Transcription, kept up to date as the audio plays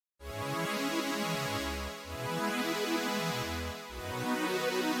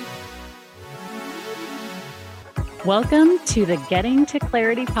Welcome to the Getting to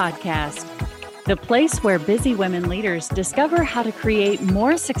Clarity podcast, the place where busy women leaders discover how to create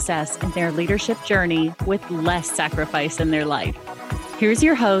more success in their leadership journey with less sacrifice in their life. Here's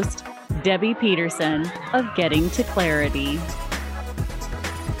your host, Debbie Peterson of Getting to Clarity.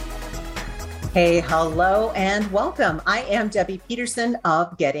 Hey, hello, and welcome. I am Debbie Peterson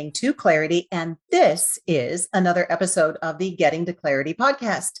of Getting to Clarity, and this is another episode of the Getting to Clarity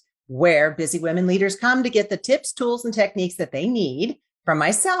podcast, where busy women leaders come to get the tips, tools, and techniques that they need from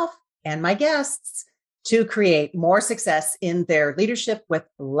myself and my guests to create more success in their leadership with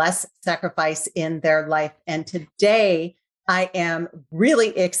less sacrifice in their life. And today, I am really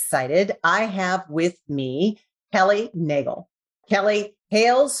excited. I have with me Kelly Nagel. Kelly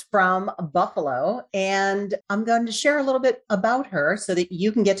hails from Buffalo, and I'm going to share a little bit about her so that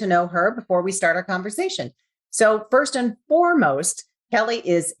you can get to know her before we start our conversation. So first and foremost, Kelly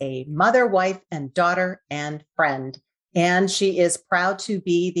is a mother, wife, and daughter and friend, and she is proud to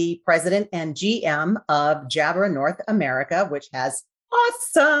be the president and GM of Jabra North America, which has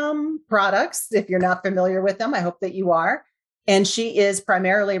awesome products. If you're not familiar with them, I hope that you are. And she is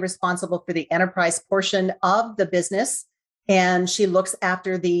primarily responsible for the enterprise portion of the business. And she looks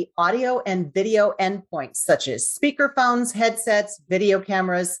after the audio and video endpoints, such as speakerphones, headsets, video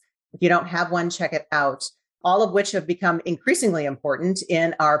cameras. If you don't have one, check it out. All of which have become increasingly important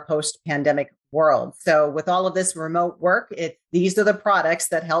in our post-pandemic world. So with all of this remote work, these are the products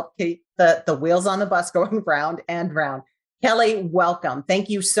that help keep the wheels on the bus going round and round. Kelly, welcome. Thank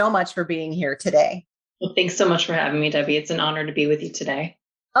you so much for being here today. Well, thanks so much for having me, Debbie. It's an honor to be with you today.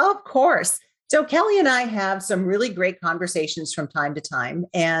 Of course. So Kelly and I have some really great conversations from time to time,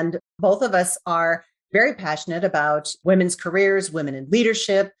 and both of us are very passionate about women's careers, women in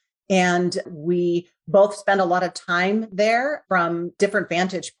leadership, and we both spend a lot of time there from different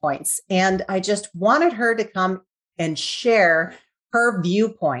vantage points. And I just wanted her to come and share her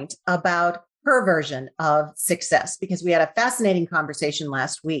viewpoint about her version of success, because we had a fascinating conversation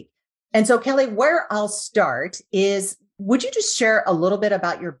last week. And so, Kelly, where I'll start is, would you just share a little bit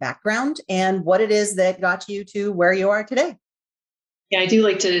about your background and what it is that got you to where you are today? Yeah, I do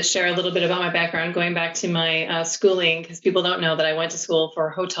like to share a little bit about my background, going back to my schooling, because people don't know that I went to school for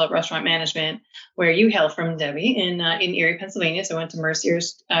hotel restaurant management, where you hail from, Debbie, in Erie, Pennsylvania. So I went to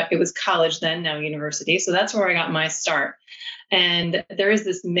Mercy's. It was college then, now university. So that's where I got my start. And there is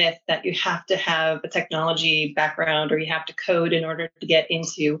this myth that you have to have a technology background or you have to code in order to get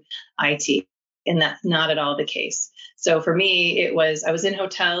into IT. And that's not at all the case. So for me, I was in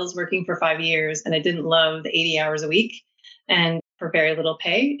hotels working for 5 years, and I didn't love the 80 hours a week and for very little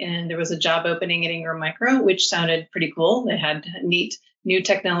pay. And there was a job opening at Ingram Micro, which sounded pretty cool. They had neat new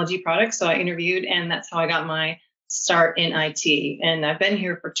technology products. So I interviewed, and that's how I got my start in IT. And I've been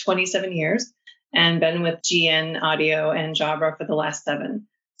here for 27 years and been with GN Audio and Jabra for the last 7.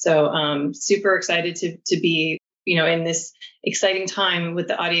 So super excited to be in this exciting time with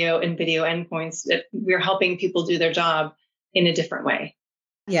the audio and video endpoints, that we're helping people do their job in a different way.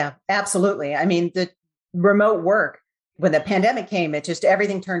 Yeah, absolutely. I mean, the remote work, when the pandemic came,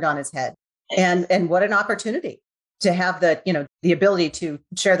 everything turned on its head. And what an opportunity to have the ability to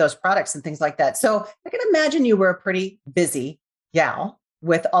share those products and things like that. So I can imagine you were a pretty busy gal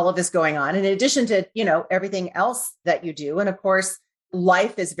with all of this going on, in addition to, everything else that you do. And of course,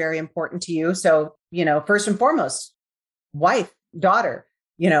 life is very important to you. So, first and foremost, wife, daughter,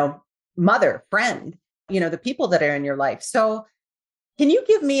 mother, friend, the people that are in your life. So can you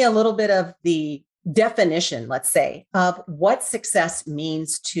give me a little bit of the definition, let's say, of what success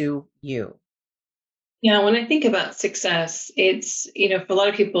means to you? Yeah, when I think about success, it's, for a lot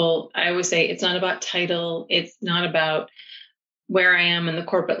of people, I always say it's not about title. It's not about where I am in the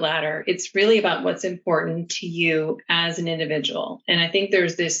corporate ladder. It's really about what's important to you as an individual. And I think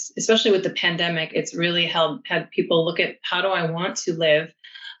there's this, especially with the pandemic, it's really had people look at, how do I want to live?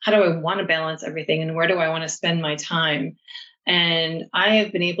 How do I want to balance everything? And where do I want to spend my time? And I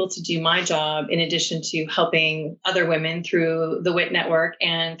have been able to do my job in addition to helping other women through the WIT network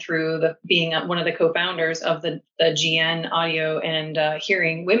and through being one of the co-founders of the GN Audio and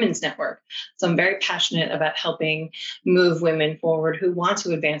Hearing Women's Network. So I'm very passionate about helping move women forward who want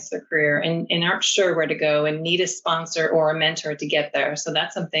to advance their career and aren't sure where to go and need a sponsor or a mentor to get there. So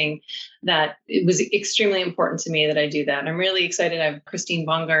that's something that it was extremely important to me that I do that. And I'm really excited. Christine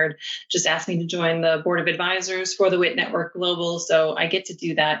Bongard just asked me to join the board of advisors for the WIT Network Global. So I get to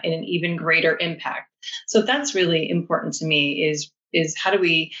do that in an even greater impact. So that's really important to me is how do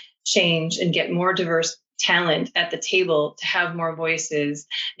we change and get more diverse talent at the table to have more voices.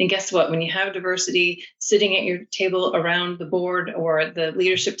 And guess what? When you have diversity sitting at your table around the board or the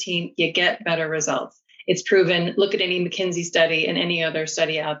leadership team, you get better results. It's proven. Look at any McKinsey study and any other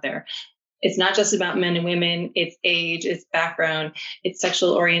study out there. It's not just about men and women. It's age, it's background, it's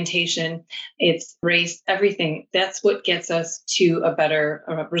sexual orientation, it's race, everything. That's what gets us to a better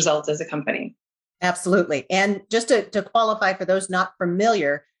result as a company. Absolutely. And just to qualify for those not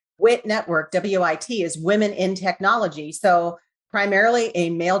familiar, WIT Network, WIT, is Women in Technology. So primarily a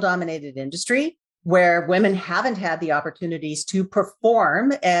male-dominated industry where women haven't had the opportunities to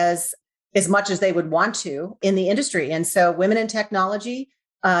perform as much as they would want to in the industry. And so Women in Technology,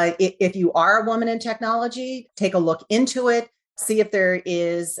 if you are a woman in technology, take a look into it. See if there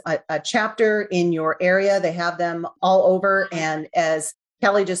is a chapter in your area. They have them all over. And as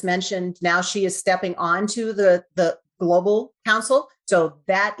Kelly just mentioned, now she is stepping on to the Global Council. So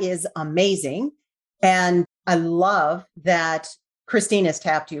that is amazing. And I love that Christine has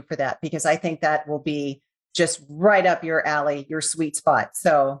tapped you for that, because I think that will be just right up your alley, your sweet spot.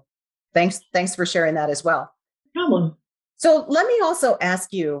 So thanks for sharing that as well. No problem. So let me also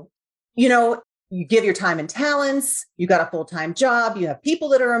ask you, you give your time and talents, you got a full-time job, you have people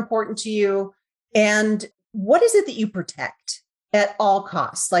that are important to you. And what is it that you protect at all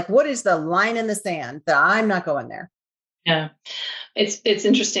costs? Like, what is the line in the sand that I'm not going there? Yeah, it's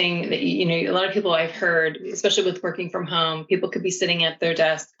interesting that, a lot of people I've heard, especially with working from home, people could be sitting at their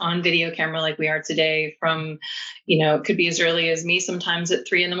desk on video camera like we are today from, it could be as early as me sometimes at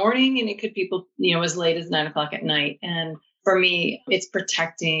 3 a.m, and it could be people, as late as 9 o'clock at night. And for me, it's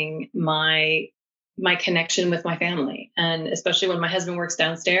protecting my connection with my family. And especially when my husband works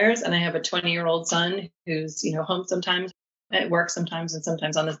downstairs and I have a 20-year-old son who's, home sometimes, at work sometimes, and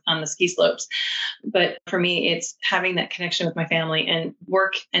sometimes on the ski slopes. But for me, it's having that connection with my family, and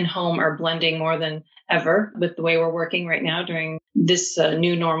work and home are blending more than ever with the way we're working right now during this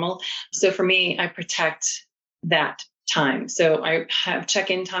new normal. So for me, I protect that time. So I have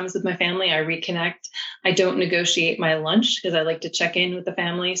check-in times with my family. I reconnect. I don't negotiate my lunch because I like to check in with the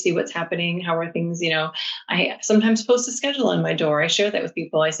family, see what's happening. How are things? I sometimes post a schedule on my door. I share that with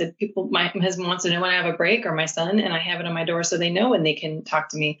people. I said, my husband wants to know when I have a break, or my son, and I have it on my door so they know when they can talk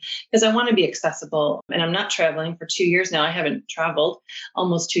to me, because I want to be accessible. And I'm not traveling for 2 years now. I haven't traveled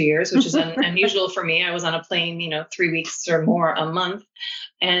almost 2 years, which is unusual for me. I was on a plane, 3 weeks or more a month.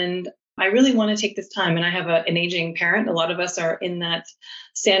 And I really want to take this time. And I have an aging parent. A lot of us are in that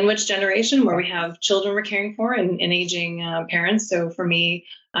sandwich generation where we have children we're caring for and aging parents. So for me,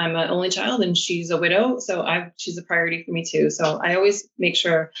 I'm an only child and she's a widow. So she's a priority for me too. So I always make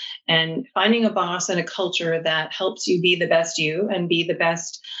sure, and finding a boss and a culture that helps you be the best you and be the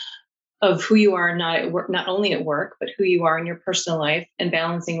best of who you are, not at work, not only at work, but who you are in your personal life, and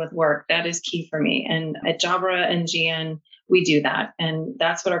balancing with work. That is key for me. And at Jabra and GN, we do that. And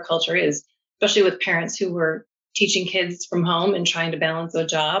that's what our culture is, especially with parents who were teaching kids from home and trying to balance a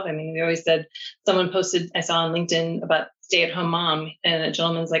job. I mean, we always said, someone posted, I saw on LinkedIn about stay-at-home mom, and a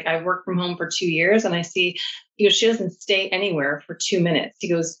gentleman's like, I worked from home for 2 years and I see, she doesn't stay anywhere for 2 minutes. He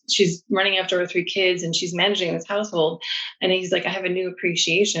goes, she's running after her 3 kids and she's managing this household. And he's like, I have a new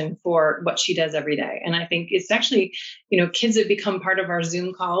appreciation for what she does every day. And I think it's actually, kids have become part of our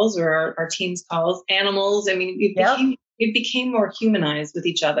Zoom calls or our Teams calls, animals. I mean, it became more humanized with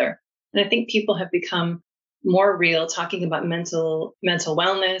each other. And I think people have become more real, talking about mental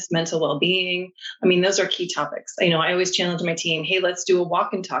wellness, mental well-being. I mean, those are key topics. I always challenge my team, hey, let's do a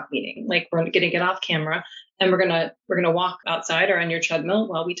walk and talk meeting. Like, we're going to get off camera and we're going to walk outside or on your treadmill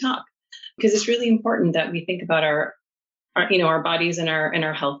while we talk, because it's really important that we think about our bodies and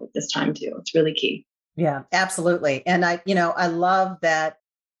our health at this time too. It's really key. Yeah, absolutely. And I love that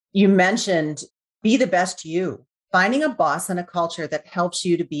you mentioned be the best you, finding a boss and a culture that helps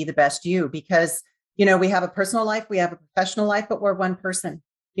you to be the best you, because we have a personal life, we have a professional life, but we're one person.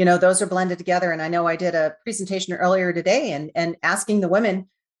 Those are blended together. And I know I did a presentation earlier today and asking the women,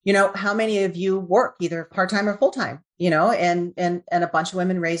 how many of you work either part-time or full-time, and a bunch of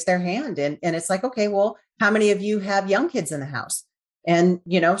women raised their hand. And it's like, okay, well, how many of you have young kids in the house? And,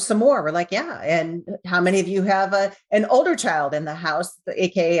 some more were like, yeah. And how many of you have an older child in the house,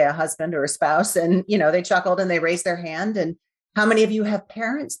 AKA a husband or a spouse? And, they chuckled and they raised their hand. And how many of you have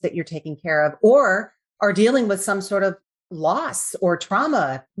parents that you're taking care of or are dealing with some sort of loss or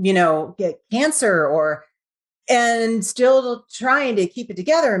trauma, get cancer and still trying to keep it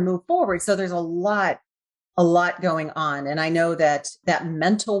together and move forward. So there's a lot going on. And I know that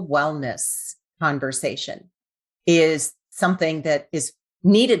mental wellness conversation is something that is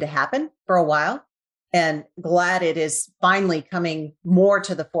needed to happen for a while, and glad it is finally coming more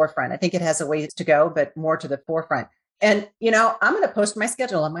to the forefront. I think it has a ways to go, but more to the forefront. And, I'm going to post my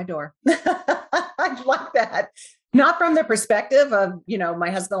schedule on my door. I like that. Not from the perspective of, my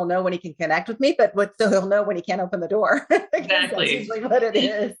husband will know when he can connect with me, but so he'll know when he can't open the door. That's Exactly. usually what it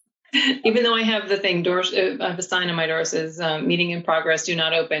is. Even though I have the thing, doors, I have a sign on my door says, meeting in progress, do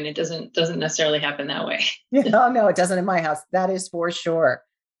not open. It doesn't necessarily happen that way. Oh, no, it doesn't in my house. That is for sure.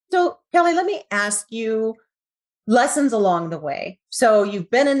 So, Kelly, let me ask you lessons along the way. So you've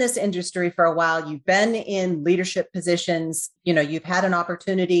been in this industry for a while. You've been in leadership positions. You've had an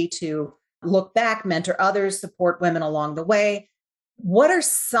opportunity to look back, mentor others, support women along the way. What are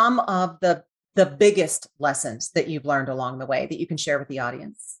some of the biggest lessons that you've learned along the way that you can share with the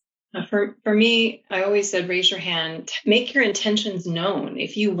audience? For me, I always said, raise your hand, make your intentions known.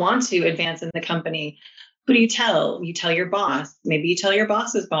 If you want to advance in the company, who do you tell? You tell your boss. Maybe you tell your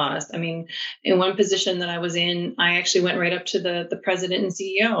boss's boss. I mean, in one position that I was in, I actually went right up to the president and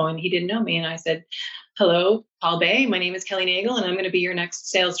CEO, and he didn't know me. And I said, hello, Paul Bay. My name is Kelly Nagel, and I'm going to be your next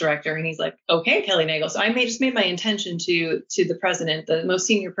sales director. And he's like, okay, Kelly Nagel. So I just made my intention to the president, the most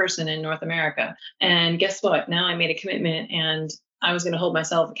senior person in North America. And guess what? Now I made a commitment, and I was going to hold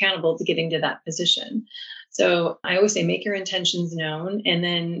myself accountable to getting to that position. So I always say, make your intentions known. And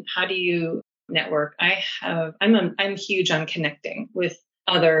then how do you network? I'm huge on connecting with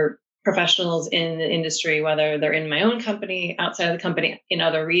other professionals in the industry, whether they're in my own company, outside of the company, in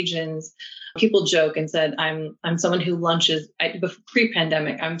other regions. People joke and said, I'm someone who lunches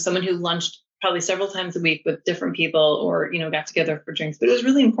pre-pandemic. I'm someone who lunched probably several times a week with different people, or, got together for drinks. But it was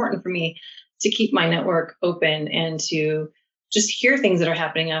really important for me to keep my network open and to just hear things that are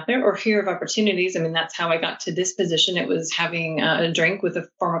happening out there or hear of opportunities. I mean, that's how I got to this position. It was having a drink with a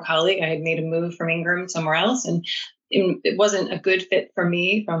former colleague. I had made a move from Ingram somewhere else, and it wasn't a good fit for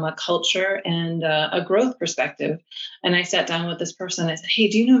me from a culture and a growth perspective. And I sat down with this person. I said, hey,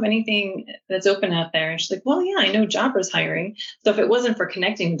 do you know of anything that's open out there? And she's like, well, yeah, I know Jobbers hiring. So if it wasn't for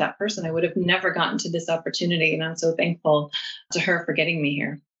connecting with that person, I would have never gotten to this opportunity. And I'm so thankful to her for getting me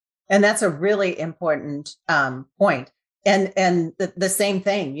here. And that's a really important point. And the same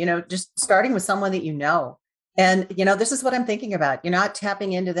thing, just starting with someone that and, this is what I'm thinking about. You're not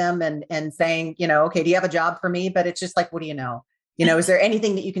tapping into them and saying, okay, do you have a job for me? But it's just like, what do you know? Is there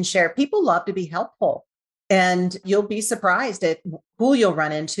anything that you can share? People love to be helpful, and you'll be surprised at who you'll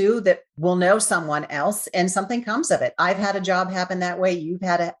run into that will know someone else and something comes of it. I've had a job happen that way. You've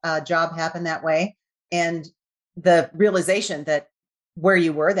had a job happen that way. And the realization that where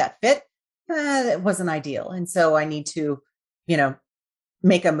you were, that fit, it wasn't ideal. And so I need to,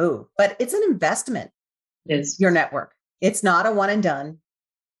 make a move. But it's an investment. It is. Your network. It's not a one and done.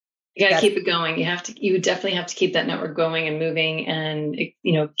 You got to keep it going. You definitely have to keep that network going and moving, and,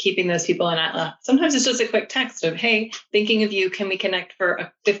 keeping those people in. Sometimes it's just a quick text of, hey, thinking of you. Can we connect for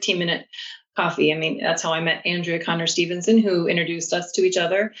a 15-minute coffee? I mean, that's how I met Andrea Connor Stevenson, who introduced us to each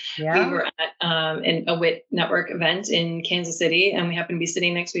other. Yeah. We were at a WIT network event in Kansas City, and we happened to be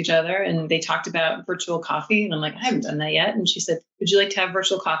sitting next to each other, and they talked about virtual coffee. And I'm like, I haven't done that yet. And she said, would you like to have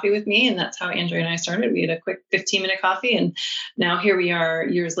virtual coffee with me? And that's how Andrea and I started. We had a quick 15-minute coffee, and now here we are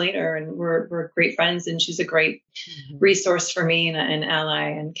years later, and we're great friends. And she's a great resource for me and an ally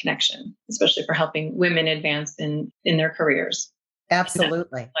and connection, especially for helping women advance in their careers.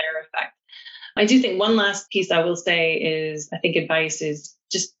 Absolutely. Effect. I do think one last piece I will say is, I think advice is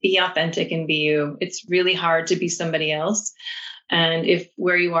just be authentic and be you. It's really hard to be somebody else. And if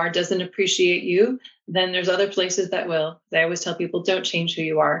where you are doesn't appreciate you, then there's other places that will. I always tell people, don't change who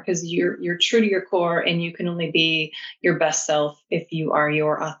you are, because you're true to your core, and you can only be your best self if you are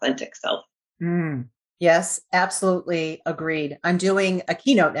your authentic self. Yes, absolutely agreed. I'm doing a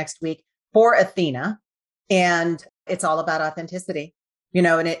keynote next week for Athena, and it's all about authenticity,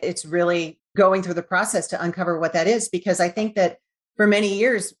 and it's really going through the process to uncover what that is, because I think that for many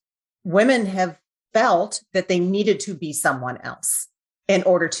years, women have felt that they needed to be someone else in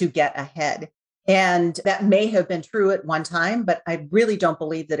order to get ahead. And that may have been true at one time, but I really don't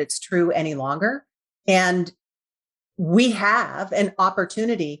believe that it's true any longer. And we have an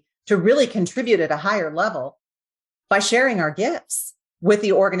opportunity to really contribute at a higher level by sharing our gifts with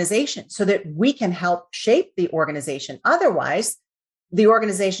the organization so that we can help shape the organization. Otherwise, the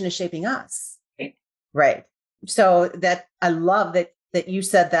organization is shaping us. Right. So that I love that you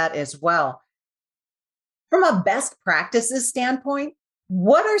said that as well. From a best practices standpoint,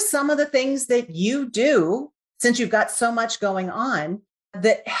 what are some of the things that you do, since you've got so much going on,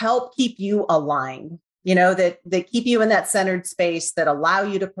 that help keep you aligned, that keep you in that centered space, that allow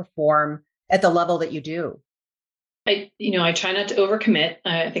you to perform at the level that you do? I try not to overcommit.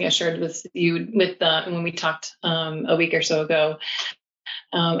 I think I shared with you when we talked a week or so ago.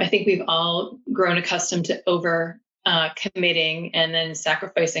 I think we've all grown accustomed to over committing and then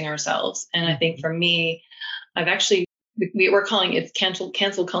sacrificing ourselves. And I think for me, I've actually, we're calling it cancel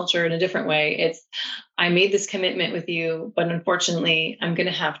culture in a different way. It's, I made this commitment with you, but unfortunately I'm going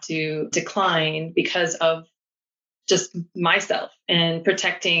to have to decline because of just myself and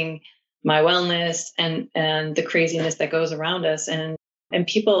protecting my wellness and the craziness that goes around us. And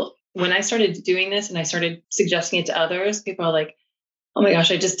people, when I started doing this and I started suggesting it to others, people are like, oh my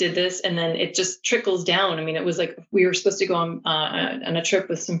gosh, I just did this. And then it just trickles down. I mean, it was like we were supposed to go on a trip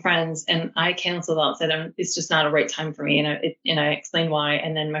with some friends and I canceled out, said, it's just not a right time for me. And I explained why.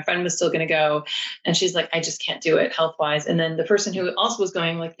 And then my friend was still going to go. And she's like, I just can't do it health wise. And then the person who also was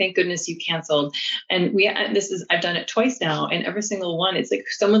going, like, thank goodness you canceled. And I've done it twice now. And every single one, it's like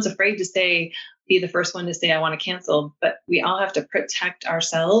someone's afraid to be the first one to say, I want to cancel. But we all have to protect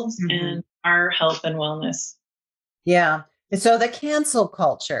ourselves and our health and wellness. Yeah. And so the cancel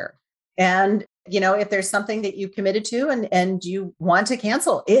culture, and, if there's something that you committed to and you want to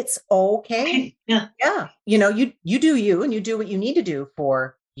cancel, it's okay. Yeah. Yeah. You do you, and you do what you need to do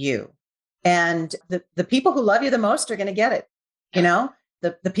for you. And the people who love you the most are going to get it.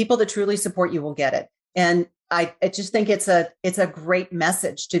 The people that truly support you will get it. And I just think it's a great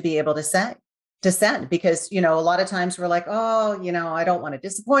message to be able to send, because, a lot of times we're like, oh, I don't want to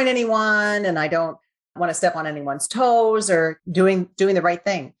disappoint anyone, and I don't want to step on anyone's toes, or doing the right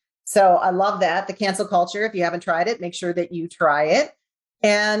thing. So I love that. The cancel culture. If you haven't tried it, make sure that you try it.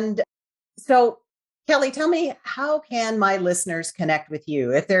 And so, Kelly, tell me, how can my listeners connect with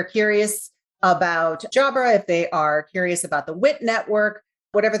you if they're curious about Jabra, if they are curious about the WIT network,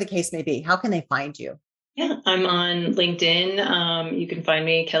 whatever the case may be? How can they find you? Yeah, I'm on LinkedIn. You can find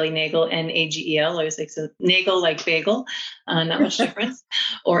me, Kelly Nagel, Nagel. I always say so, Nagel like bagel, not much difference.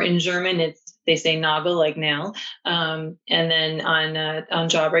 Or in German, they say Nagel like nail. And then on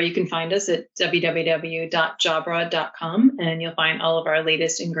Jabra, you can find us at www.jabra.com, and you'll find all of our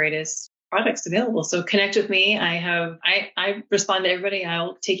latest and greatest products available. So connect with me. I respond to everybody.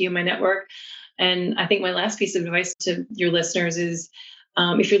 I'll take you in my network. And I think my last piece of advice to your listeners is,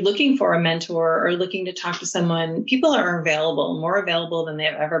 if you're looking for a mentor or looking to talk to someone, people are more available than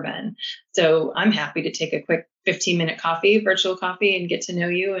they've ever been. So I'm happy to take a quick 15-minute virtual coffee, and get to know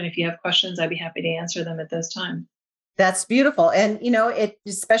you. And if you have questions, I'd be happy to answer them at those times. That's beautiful. And,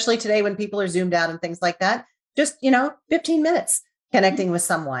 especially today when people are zoomed out and things like that, just, 15 minutes connecting with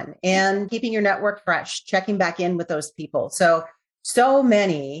someone and keeping your network fresh, checking back in with those people. So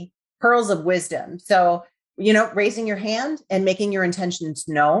many pearls of wisdom. So, raising your hand and making your intentions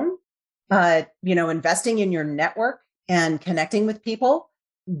known, investing in your network and connecting with people,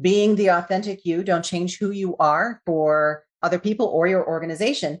 being the authentic you. Don't change who you are for other people or your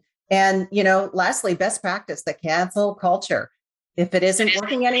organization. And, lastly, best practice, the cancel culture. If it isn't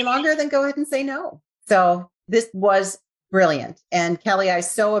working any longer, then go ahead and say no. So this was brilliant. And Kelly, I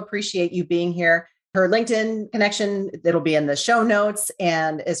so appreciate you being here. Her LinkedIn connection, it'll be in the show notes,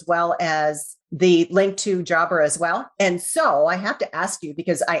 and as well as the link to Jabra as well. And so I have to ask you,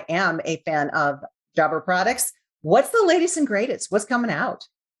 because I am a fan of Jabra products, what's the latest and greatest? What's coming out?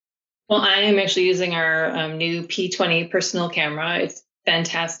 Well, I am actually using our new P20 personal camera. It's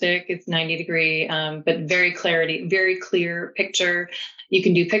fantastic. It's 90-degree, but very clear picture. You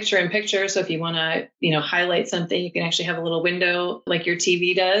can do picture in picture. So if you want to, highlight something, you can actually have a little window like your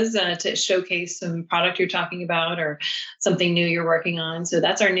TV does to showcase some product you're talking about or something new you're working on. So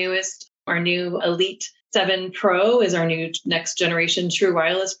that's our newest. Our new Elite 7 Pro is our new next generation true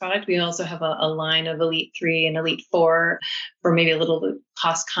wireless product. We also have a line of Elite 3 and Elite 4 for maybe a little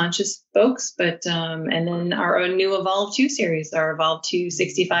cost conscious folks. But and then our new Evolve 2 series, our Evolve 2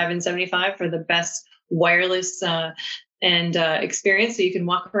 65 and 75 for the best wireless experience. So you can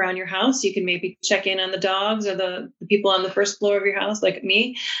walk around your house. You can maybe check in on the dogs or the people on the first floor of your house, like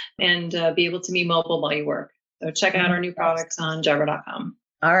me, and be able to be mobile while you work. So check out our new products on Jabra.com.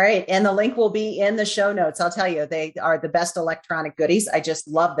 All right. And the link will be in the show notes. I'll tell you, they are the best electronic goodies. I just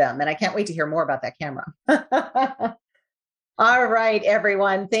love them. And I can't wait to hear more about that camera. All right,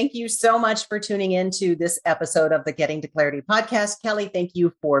 everyone. Thank you so much for tuning into this episode of the Getting to Clarity podcast. Kelly, thank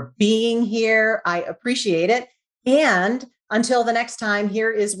you for being here. I appreciate it. And until the next time,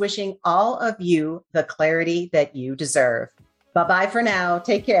 here is wishing all of you the clarity that you deserve. Bye-bye for now.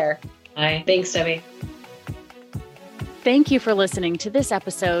 Take care. Bye. Thanks, Debbie. Thank you for listening to this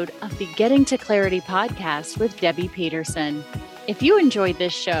episode of the Getting to Clarity podcast with Debbie Peterson. If you enjoyed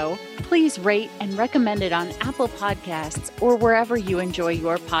this show, please rate and recommend it on Apple Podcasts or wherever you enjoy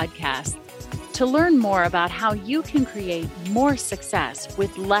your podcasts. To learn more about how you can create more success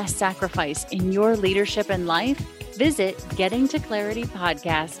with less sacrifice in your leadership and life, visit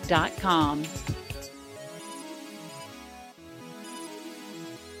gettingtoclaritypodcast.com.